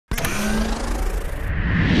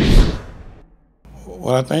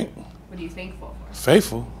What I think? What are you thankful for?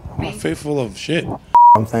 Faithful. I'm faithful of shit.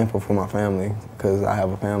 I'm thankful for my family because I have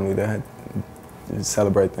a family that I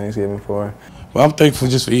celebrate Thanksgiving for. Well, I'm thankful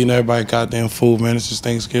just for eating everybody goddamn food, man. It's just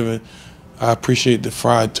Thanksgiving. I appreciate the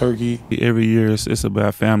fried turkey. Every year it's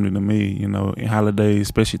about family to me, you know, in holidays,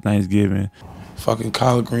 especially Thanksgiving. Fucking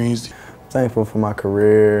collard greens. Thankful for my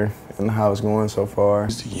career and how it's going so far.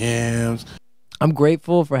 The yams. I'm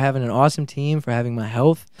grateful for having an awesome team, for having my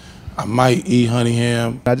health. I might eat honey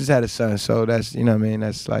ham. I just had a son, so that's, you know what I mean,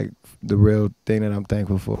 that's like the real thing that I'm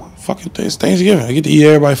thankful for. Fucking it's Thanksgiving. I get to eat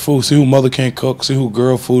everybody's food, see who mother can't cook, see who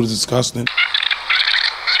girl food is disgusting.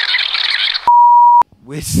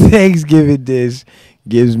 Which Thanksgiving dish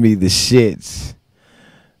gives me the shits?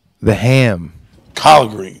 The ham.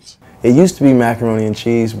 Collard greens. It used to be macaroni and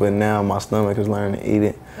cheese, but now my stomach is learning to eat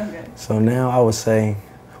it. Okay. So now I would say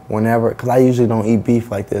whenever, because I usually don't eat beef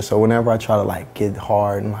like this, so whenever I try to like get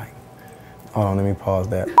hard and like, hold on, let me pause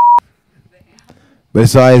that. But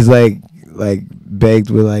it's always like baked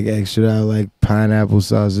with like extra like pineapple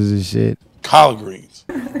sauces and shit. Collard greens.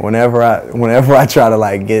 Whenever I try to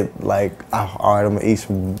like get like, all right, I'm gonna eat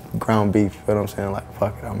some ground beef, you know what I'm saying? Like,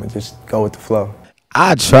 fuck it, I'm gonna just go with the flow.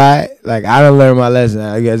 I try, like, I done learned my lesson.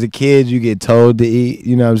 Like, as a kid, you get told to eat,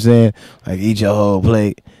 you know what I'm saying? Like, eat your whole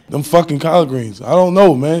plate. Them fucking collard greens. I don't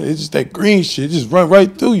know, man. It's just that green shit. It just run right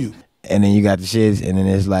through you. And then you got the shits, and then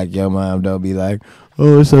it's like, your mom don't be like,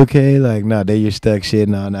 oh, it's okay. Like, no, they you're stuck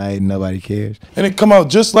shitting all night and nobody cares. And it come out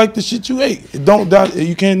just like the shit you ate. It don't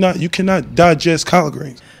you cannot digest collard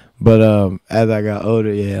greens. But as I got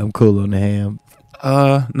older, yeah, I'm cool on the ham.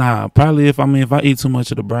 Nah, probably if I eat too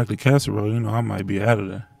much of the broccoli casserole, you know, I might be out of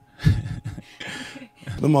there.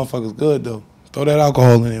 Them motherfuckers good though. Throw that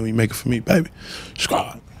alcohol in there when you make it for me, baby.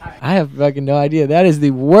 Squad. I have fucking no idea. That is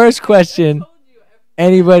the worst question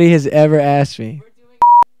anybody has ever asked me.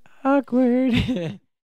 Awkward.